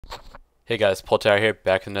Hey guys, Paul Tower here,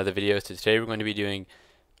 back with another video. So today we're going to be doing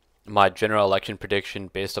my general election prediction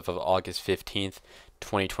based off of August 15th,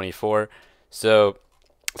 2024. So,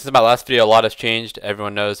 since my last video, a lot has changed.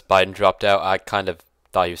 Everyone knows Biden dropped out. I kind of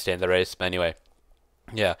thought he would stay in the race, but anyway.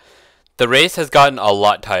 Yeah, the race has gotten a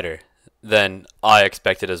lot tighter than I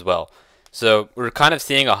expected as well. So, we're kind of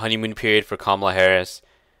seeing a honeymoon period for Kamala Harris.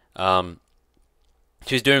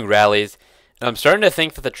 She's doing rallies, and I'm starting to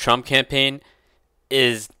think that the Trump campaign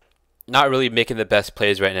is not really making the best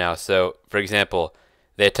plays right now. So, for example,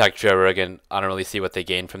 they attacked Joe Rogan. I don't really see what they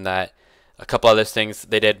gained from that. A couple other things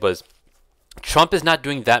they did was Trump is not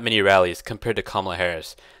doing that many rallies compared to Kamala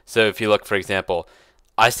Harris. So, if you look, for example,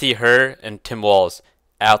 I see her and Tim Walz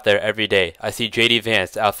out there every day. I see JD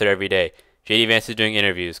Vance out there every day. JD Vance is doing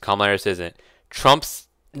interviews. Kamala Harris isn't. Trump's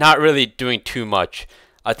not really doing too much.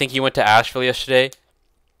 I think he went to Asheville yesterday,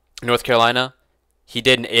 North Carolina. He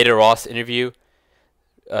did an Ada Ross interview.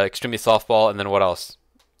 Extremely softball, and then what else?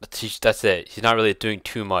 That's it. He's not really doing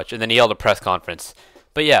too much. And then he held a press conference.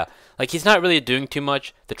 But yeah, like he's not really doing too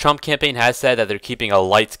much. The Trump campaign has said that they're keeping a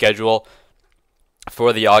light schedule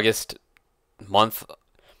for the August month,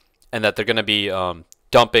 and that they're going to be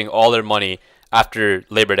dumping all their money after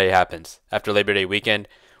Labor Day happens, after Labor Day weekend,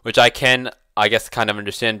 which I guess, kind of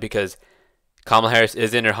understand because Kamala Harris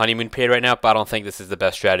is in her honeymoon period right now, but I don't think this is the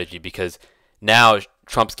best strategy because now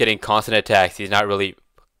Trump's getting constant attacks. He's not really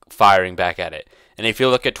firing back at it. And if you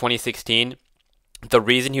look at 2016, the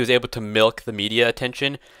reason he was able to milk the media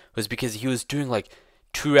attention was because he was doing like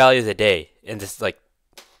 2 rallies a day in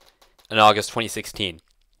August 2016.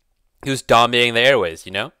 He was dominating the airways,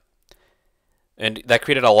 you know? And that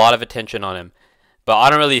created a lot of attention on him. But I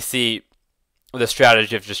don't really see the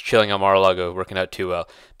strategy of just chilling on Mar-a-Lago working out too well.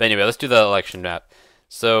 But anyway, let's do the election map.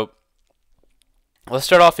 So, let's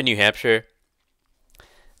start off in New Hampshire.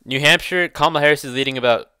 New Hampshire, Kamala Harris is leading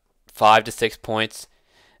about 5 to 6 points,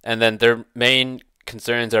 and then their main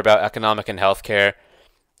concerns are about economic and healthcare.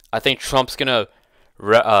 I think Trump's gonna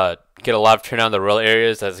get a lot of turnout in the rural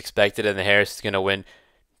areas as expected, and the Harris is gonna win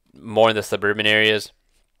more in the suburban areas.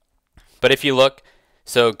 But if you look,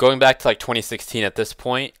 so going back to like 2016, at this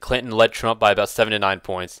point, Clinton led Trump by about 7 to 9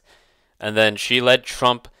 points, and then she led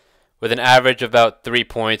Trump with an average of about 3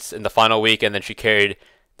 points in the final week, and then she carried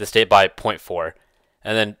the state by zero point 0.4.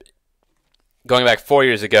 And then going back 4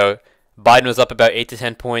 years ago, Biden was up about 8 to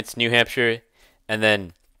 10 points, New Hampshire, and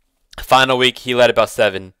then final week he led about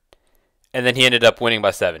 7, and then he ended up winning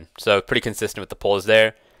by 7. So pretty consistent with the polls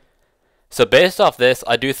there. So based off this,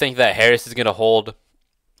 I do think that Harris is going to hold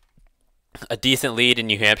a decent lead in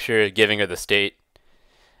New Hampshire, giving her the state.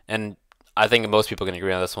 And I think most people can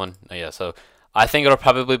agree on this one. Yeah, so I think it'll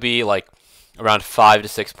probably be like around 5 to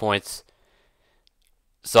 6 points.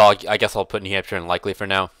 So I guess I'll put New Hampshire in likely for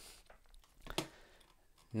now.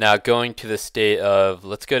 Now going to the state of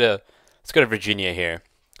let's go to Virginia here.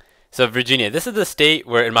 So Virginia, this is the state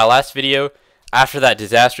where in my last video, after that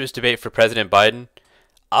disastrous debate for President Biden,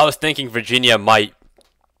 I was thinking Virginia might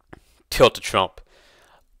tilt to Trump.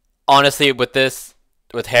 Honestly, with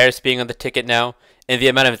Harris being on the ticket now, and the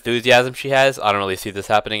amount of enthusiasm she has, I don't really see this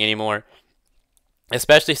happening anymore.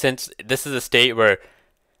 Especially since this is a state where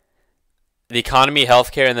the economy,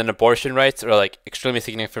 healthcare, and then abortion rights are like extremely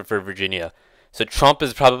significant for Virginia. So Trump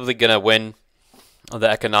is probably going to win on the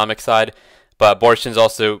economic side, but abortion is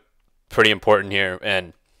also pretty important here.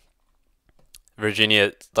 And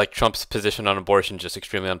Virginia, like Trump's position on abortion, is just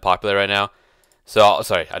extremely unpopular right now. So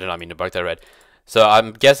sorry, I did not mean to mark that red. So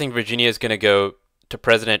I'm guessing Virginia is going to go to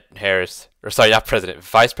President Harris, or sorry, not President,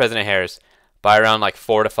 Vice President Harris, by around like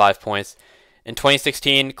 4 to 5 points. In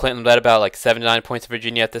 2016, Clinton led about like 7 to 9 points in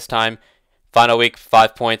Virginia at this time. Final week,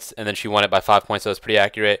 5 points, and then she won it by 5 points, so it's pretty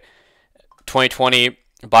accurate. 2020,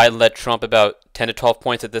 Biden led Trump about 10 to 12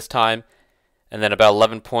 points at this time, and then about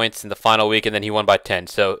 11 points in the final week, and then he won by 10.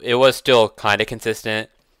 So it was still kind of consistent.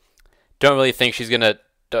 Don't really think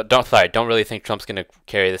don't really think Trump's gonna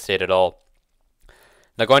carry the state at all.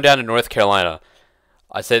 Now going down to North Carolina,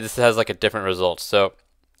 I say this has like a different result. So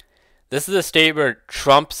this is a state where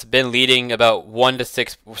Trump's been leading about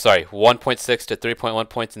 1.6 to 3.1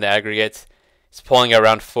 points in the aggregates. He's polling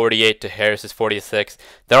around 48 to Harris's 46.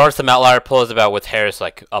 There are some outlier polls about with Harris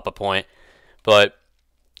like up a point, but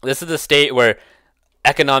this is the state where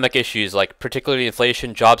economic issues like particularly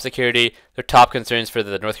inflation, job security, they're top concerns for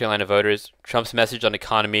the North Carolina voters. Trump's message on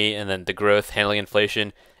economy and then the growth, handling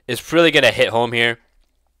inflation is really going to hit home here.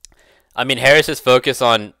 I mean, Harris's focus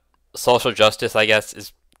on social justice, I guess,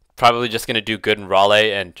 is probably just going to do good in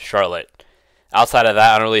Raleigh and Charlotte. Outside of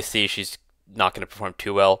that, I don't really see she's not going to perform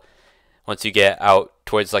too well once you get out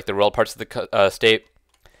towards like the rural parts of the state.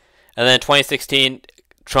 And then in 2016,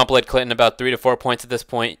 Trump led Clinton about 3 to 4 points at this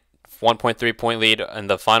point, 1.3 point lead in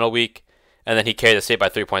the final week, and then he carried the state by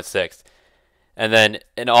 3.6. And then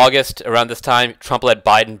in August, around this time, Trump led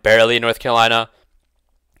Biden barely in North Carolina.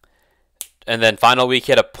 And then final week,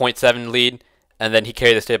 he had a 0.7 lead, and then he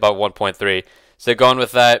carried the state about 1.3. So going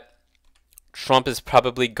with that, Trump is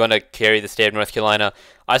probably going to carry the state of North Carolina.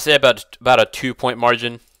 I say about a 2-point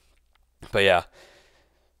margin. But yeah,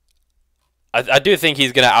 I do think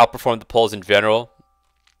he's going to outperform the polls in general.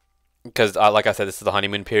 Because, like I said, this is the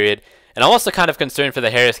honeymoon period. And I'm also kind of concerned for the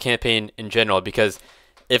Harris campaign in general, because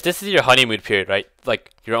if this is your honeymoon period, right, like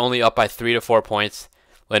you're only up by 3 to 4 points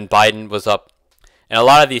when Biden was up. In a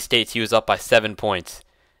lot of these states, he was up by 7 points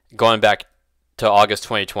going back to August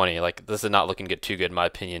 2020. Like, this is not looking too good, in my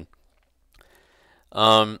opinion.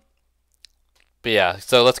 But yeah,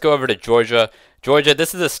 so let's go over to Georgia. Georgia,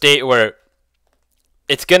 this is a state where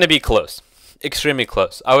it's going to be close. Extremely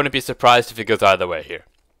close. I wouldn't be surprised if it goes either way here.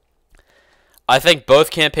 I think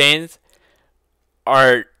both campaigns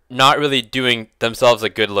are not really doing themselves a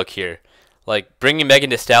good look here. Like, bringing Megan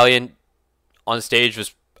Thee Stallion on stage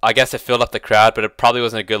was, I guess it filled up the crowd, but it probably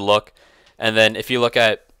wasn't a good look. And then if you look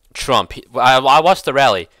at Trump, I watched the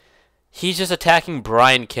rally. He's just attacking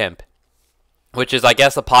Brian Kemp, which is, I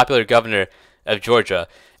guess, a popular governor of Georgia.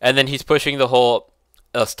 And then he's pushing the whole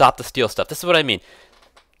stop the steal stuff. This is what I mean.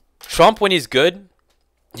 Trump, when he's good,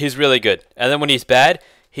 he's really good. And then when he's bad,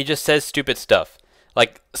 he just says stupid stuff.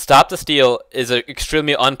 Like, stop the steal is an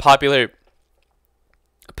extremely unpopular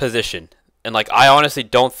position. And, like, I honestly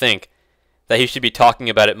don't think that he should be talking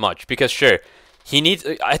about it much. Because, sure, he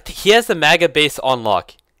has the MAGA base on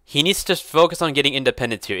lock. He needs to focus on getting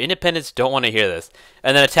independents here. Independents don't want to hear this.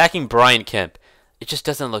 And then attacking Brian Kemp. It just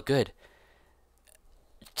doesn't look good.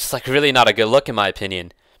 It's, like, really not a good look, in my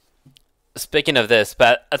opinion. Speaking of this,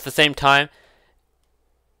 but at the same time,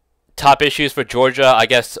 top issues for Georgia, I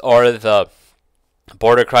guess, are the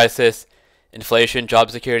border crisis, inflation, job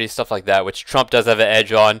security, stuff like that, which Trump does have an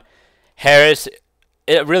edge on. Harris,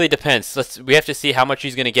 it really depends. We have to see how much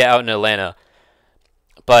he's going to get out in Atlanta.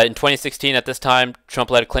 But in 2016, at this time, Trump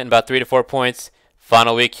led Clinton about 3 to 4 points.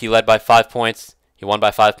 Final week, he led by 5 points. He won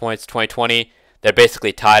by 5 points. 2020, they're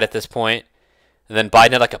basically tied at this point. And then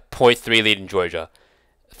Biden had like a 0.3 lead in Georgia.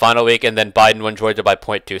 Final week, and then Biden won Georgia by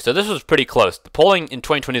 0.2. So this was pretty close. The polling in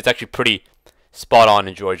 2020 is actually pretty spot on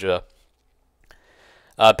in Georgia.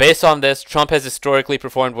 Based on this, Trump has historically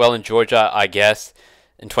performed well in Georgia, I guess,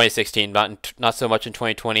 in 2016, not so much in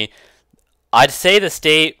 2020. I'd say the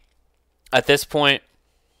state, at this point,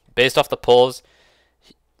 based off the polls,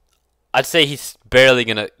 I'd say he's barely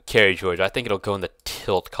going to carry Georgia. I think it'll go in the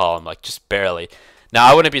tilt column, like just barely.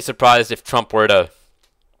 Now, I wouldn't be surprised if Trump were to,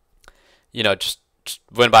 just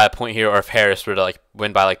win by a point here, or if Harris were to like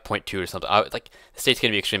win by like 0.2 or something. The state's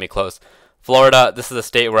going to be extremely close. Florida, this is a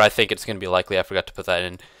state where I think it's going to be likely. I forgot to put that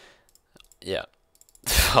in. Yeah.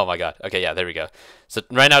 Oh my god. Okay, yeah, there we go. So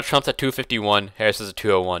right now Trump's at 251, Harris is at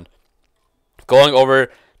 201. Going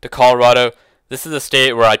over to Colorado, this is a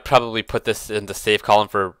state where I'd probably put this in the safe column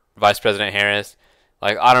for Vice President Harris.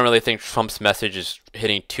 Like, I don't really think Trump's message is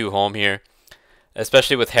hitting too home here,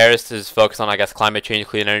 especially with Harris's focus on, I guess, climate change,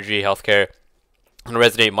 clean energy, healthcare. Going to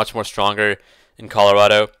resonate much more stronger in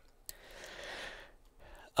Colorado.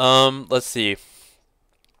 Let's see.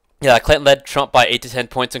 Yeah, Clinton led Trump by 8 to 10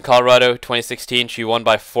 points in Colorado. 2016, she won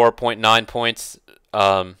by 4.9 points.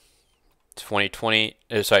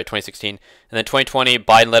 2016. And then 2020,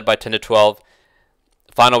 Biden led by 10 to 12.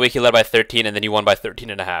 Final week, he led by 13, and then he won by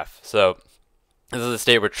 13.5. So this is a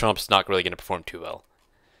state where Trump's not really going to perform too well.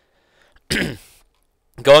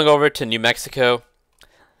 Going over to New Mexico,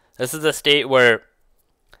 this is a state where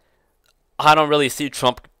I don't really see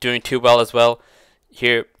Trump doing too well as well.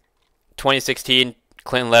 Here, 2016,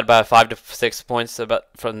 Clinton led by 5 to 6 points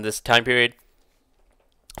from this time period.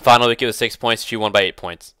 Final week, it was 6 points. She won by 8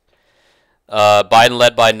 points. Biden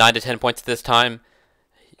led by 9 to 10 points at this time.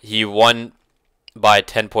 He won by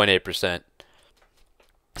 10.8%.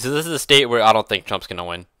 So this is a state where I don't think Trump's going to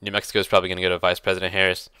win. New Mexico is probably going to go to Vice President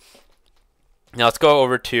Harris. Now let's go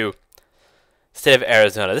over to the state of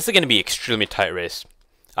Arizona. This is going to be an extremely tight race.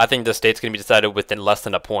 I think the state's going to be decided within less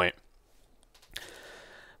than a point.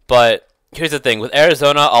 But here's the thing. With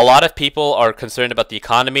Arizona, a lot of people are concerned about the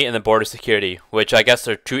economy and the border security, which I guess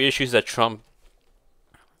are two issues that Trump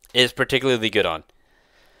is particularly good on.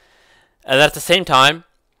 And at the same time,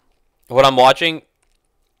 what I'm watching,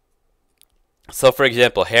 so for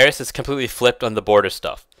example, Harris is completely flipped on the border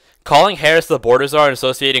stuff. Calling Harris the border czar and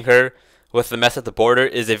associating her with the mess at the border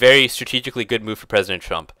is a very strategically good move for President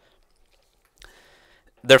Trump.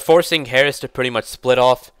 They're forcing Harris to pretty much split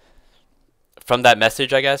off from that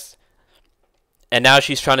message, I guess. And now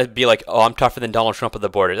she's trying to be like, oh, I'm tougher than Donald Trump at the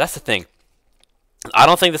border. That's the thing. I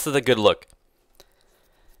don't think this is a good look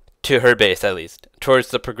to her base, at least, towards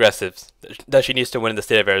the progressives that she needs to win in the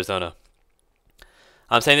state of Arizona.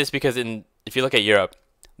 I'm saying this because if you look at Europe,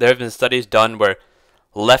 there have been studies done where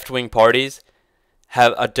left-wing parties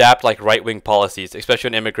have adapt like right-wing policies, especially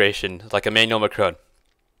on immigration, like Emmanuel Macron.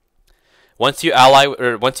 Once you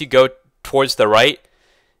go towards the right,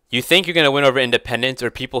 you think you're going to win over independents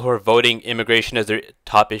or people who are voting immigration as their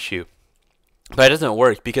top issue. But it doesn't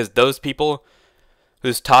work because those people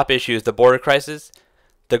whose top issue is the border crisis,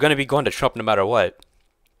 they're going to be going to Trump no matter what.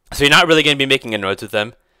 So you're not really going to be making inroads with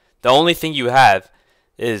them. The only thing you have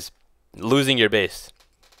is losing your base,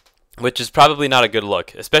 which is probably not a good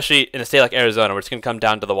look, especially in a state like Arizona where it's going to come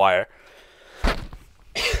down to the wire.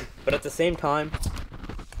 But at the same time,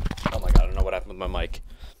 oh my god, I don't know what happened with my mic.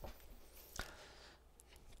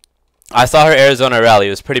 I saw her Arizona rally. It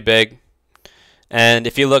was pretty big. And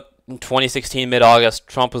if you look in 2016 mid-August,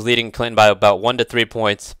 Trump was leading Clinton by about 1 to 3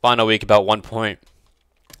 points. Final week about 1 point.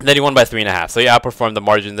 And then he won by 3.5. So he outperformed the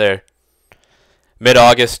margin there.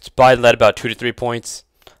 Mid-August, Biden led about 2 to 3 points.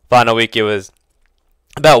 Final week it was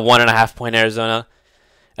about 1.5 point Arizona.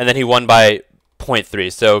 And then he won by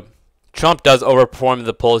 0.3. So Trump does overperform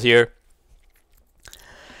the polls here.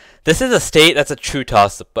 This is a state that's a true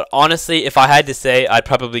toss-up, but honestly, if I had to say, I'd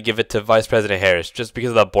probably give it to Vice President Harris, just because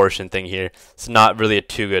of the abortion thing here. It's not really a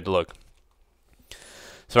too good look.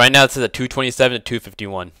 So right now it's at 227 to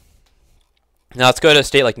 251. Now let's go to a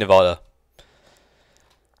state like Nevada.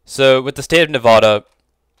 So with the state of Nevada,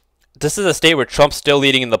 this is a state where Trump's still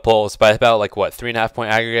leading in the polls by about, like, what, 3.5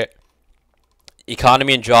 point aggregate?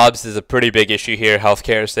 Economy and jobs is a pretty big issue here.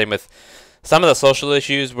 Healthcare, same with some of the social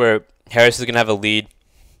issues where Harris is going to have a lead.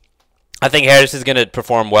 I think Harris is going to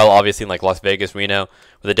perform well, obviously, in like Las Vegas, Reno,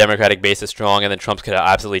 where the Democratic base is strong, and then Trump's going to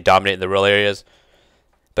absolutely dominate in the rural areas.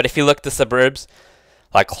 But if you look at the suburbs,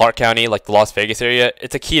 like Clark County, like the Las Vegas area,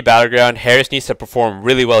 it's a key battleground. Harris needs to perform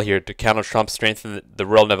really well here to counter Trump's strength in the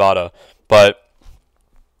rural Nevada. But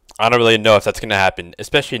I don't really know if that's going to happen,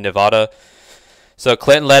 especially in Nevada. So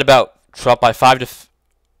Clinton led about Trump by 4 to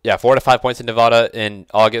 5 points in Nevada in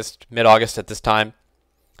August, mid-August at this time.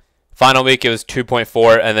 Final week, it was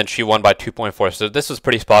 2.4, and then she won by 2.4. So this was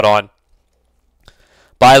pretty spot on.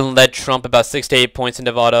 Biden led Trump about 6 to 8 points in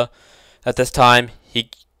Nevada at this time.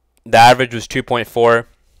 The average was 2.4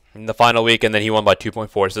 in the final week, and then he won by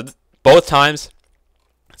 2.4. So both times,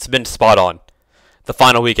 it's been spot on. The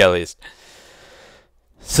final week, at least.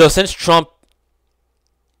 So since Trump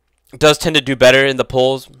does tend to do better in the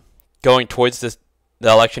polls going towards the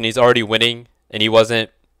election, he's already winning, and he wasn't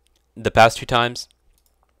the past 2 times.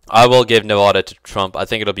 I will give Nevada to Trump. I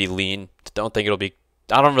think it'll be lean. I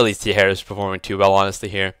don't really see Harris performing too well, honestly,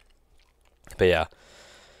 here. But yeah.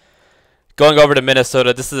 Going over to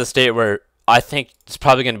Minnesota, this is a state where I think it's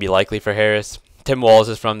probably going to be likely for Harris. Tim Walz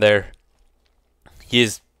is from there.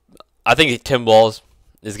 I think Tim Walz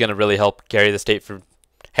is going to really help carry the state for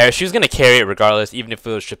Harris. She was going to carry it regardless, even if it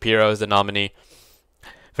was Shapiro as the nominee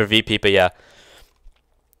for VP. But yeah.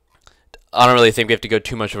 I don't really think we have to go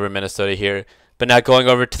too much over Minnesota here. But now going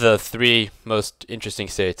over to the 3 most interesting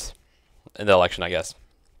states in the election, I guess.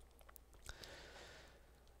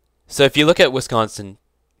 So if you look at Wisconsin,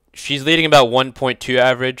 she's leading about 1.2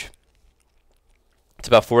 average. It's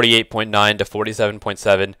about 48.9 to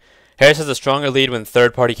 47.7. Harris has a stronger lead when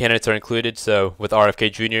third-party candidates are included, so with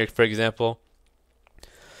RFK Jr., for example.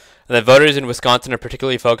 And then voters in Wisconsin are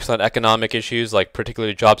particularly focused on economic issues, like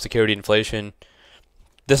particularly job security, inflation.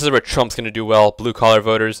 This is where Trump's going to do well. Blue-collar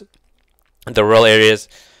voters in the rural areas.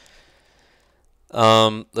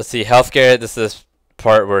 Let's see, healthcare. This is the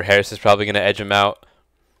part where Harris is probably going to edge him out.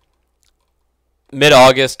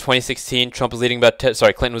 Mid-August 2016, Clinton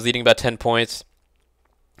was leading about 10 points.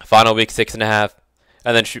 Final week 6.5,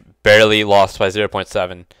 and then she barely lost by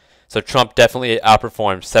 0.7. So Trump definitely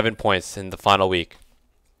outperformed 7 points in the final week.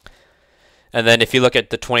 And then if you look at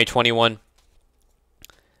the 2021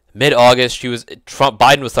 mid-August,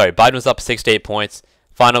 Biden was up 6 to 8 points.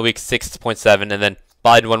 Final week 6.7, and then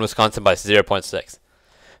Biden won Wisconsin by 0.6.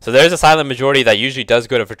 So there's a silent majority that usually does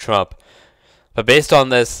go for Trump. But based on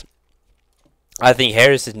this, I think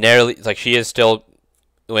Harris is she is still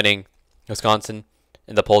winning Wisconsin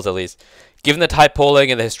in the polls at least. Given the tight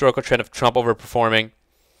polling and the historical trend of Trump overperforming,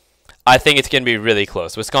 I think it's going to be really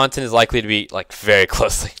close. Wisconsin is likely to be very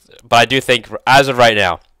close. But I do think, as of right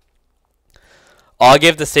now, I'll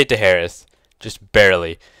give the state to Harris, just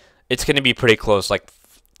barely. It's going to be pretty close,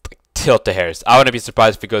 tilt to Harris. I wouldn't be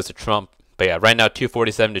surprised if it goes to Trump. But yeah, right now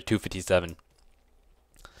 247 to 257.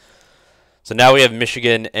 So now we have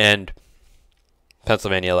Michigan and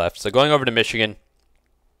Pennsylvania left. So going over to Michigan,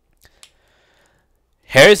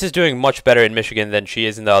 Harris is doing much better in Michigan than she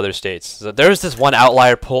is in the other states. So there's this one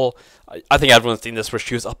outlier poll. I think everyone's seen this where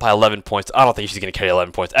she was up by 11 points. I don't think she's going to carry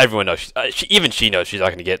 11 points. Everyone knows. Even she knows she's not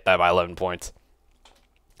going to get that by 11 points.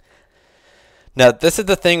 Now, this is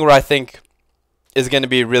the thing where I think is going to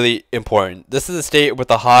be really important. This is a state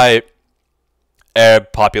with a high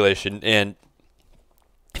Arab population. And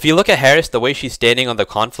if you look at Harris, the way she's standing on the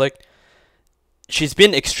conflict, she's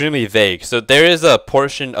been extremely vague. So there is a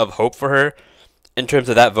portion of hope for her in terms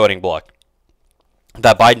of that voting bloc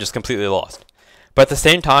that Biden just completely lost. But at the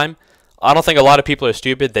same time, I don't think a lot of people are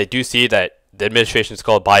stupid. They do see that the administration is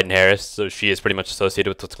called Biden-Harris, so she is pretty much associated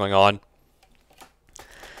with what's going on.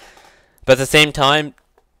 But at the same time,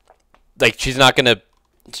 like, she's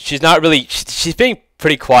being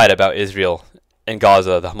pretty quiet about Israel and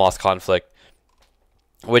Gaza, the Hamas conflict,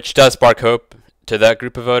 which does spark hope to that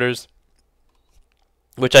group of voters,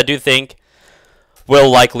 which I do think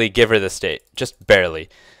will likely give her the state, just barely.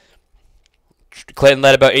 Clinton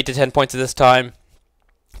led about 8 to 10 points at this time.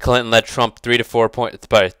 Clinton led Trump 3 to 4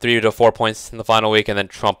 points in the final week, and then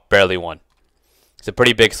Trump barely won. It's a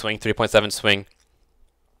pretty big swing, 3.7 swing.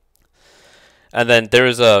 And then there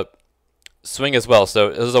was a swing as well. So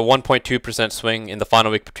it was a 1.2% swing in the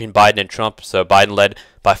final week between Biden and Trump. So Biden led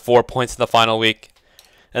by 4 points in the final week,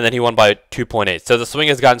 and then he won by 2.8. So the swing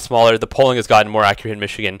has gotten smaller. The polling has gotten more accurate in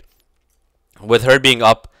Michigan, with her being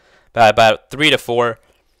up by about 3 to 4.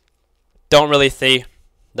 Don't really see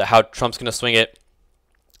how Trump's going to swing it.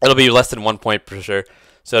 It'll be less than 1 point for sure.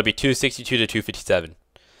 So it'll be 262 to 257.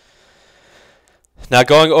 Now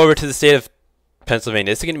going over to the state of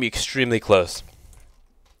Pennsylvania, this is going to be extremely close.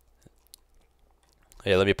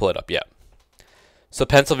 Yeah, let me pull it up. Yeah. So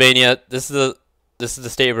Pennsylvania, this is the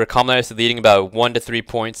state where Kamala Harris is leading about 1 to 3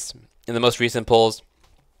 points in the most recent polls.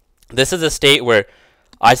 This is a state where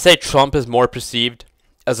I'd say Trump is more perceived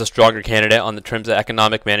as a stronger candidate on the terms of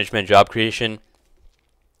economic management, job creation,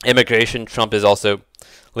 immigration. Trump is also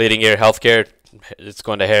leading here. Healthcare, it's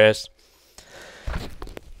going to Harris.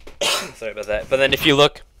 Sorry about that. But then if you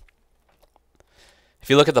look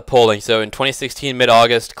at the polling, so in 2016,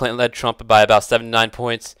 mid-August, Clinton led Trump by about 7 to 9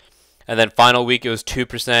 points, and then final week it was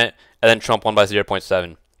 2%, and then Trump won by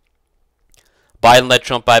 0.7. Biden led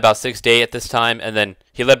Trump by about 6 to 8 at this time, and then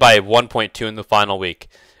he led by 1.2 in the final week,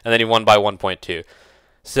 and then he won by 1.2.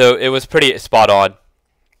 So it was pretty spot on.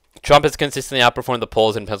 Trump has consistently outperformed the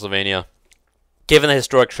polls in Pennsylvania. Given the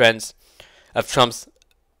historic trends of Trump's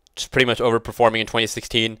just pretty much overperforming in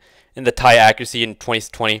 2016 and the tie accuracy in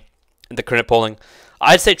 2020 in the current polling,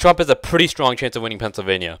 I'd say Trump has a pretty strong chance of winning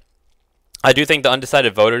Pennsylvania. I do think the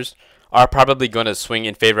undecided voters are probably going to swing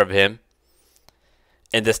in favor of him,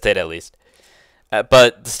 in this state at least.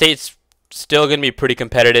 But the state's still going to be pretty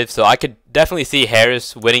competitive, so I could definitely see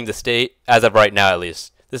Harris winning the state, as of right now at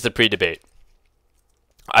least. This is a pre-debate.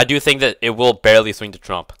 I do think that it will barely swing to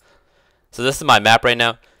Trump. So this is my map right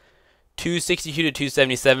now. 262 to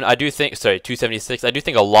 277. 276. I do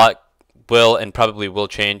think a lot will and probably will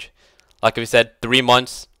change. Like we said, 3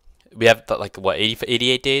 months. We have, like, what,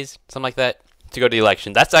 88 days? Something like that to go to the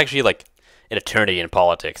election. That's actually, like, an eternity in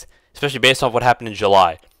politics, especially based off what happened in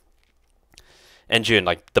July and June.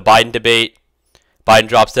 Like, the Biden debate, Biden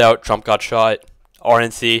drops out, Trump got shot,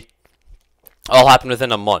 RNC, all happened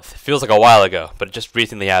within a month. It feels like a while ago, but it just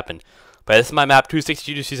recently happened. But this is my map,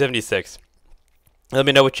 262 to 276. Let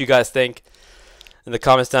me know what you guys think in the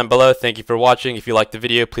comments down below. Thank you for watching. If you liked the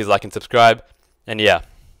video, please like and subscribe. And yeah,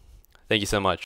 thank you so much.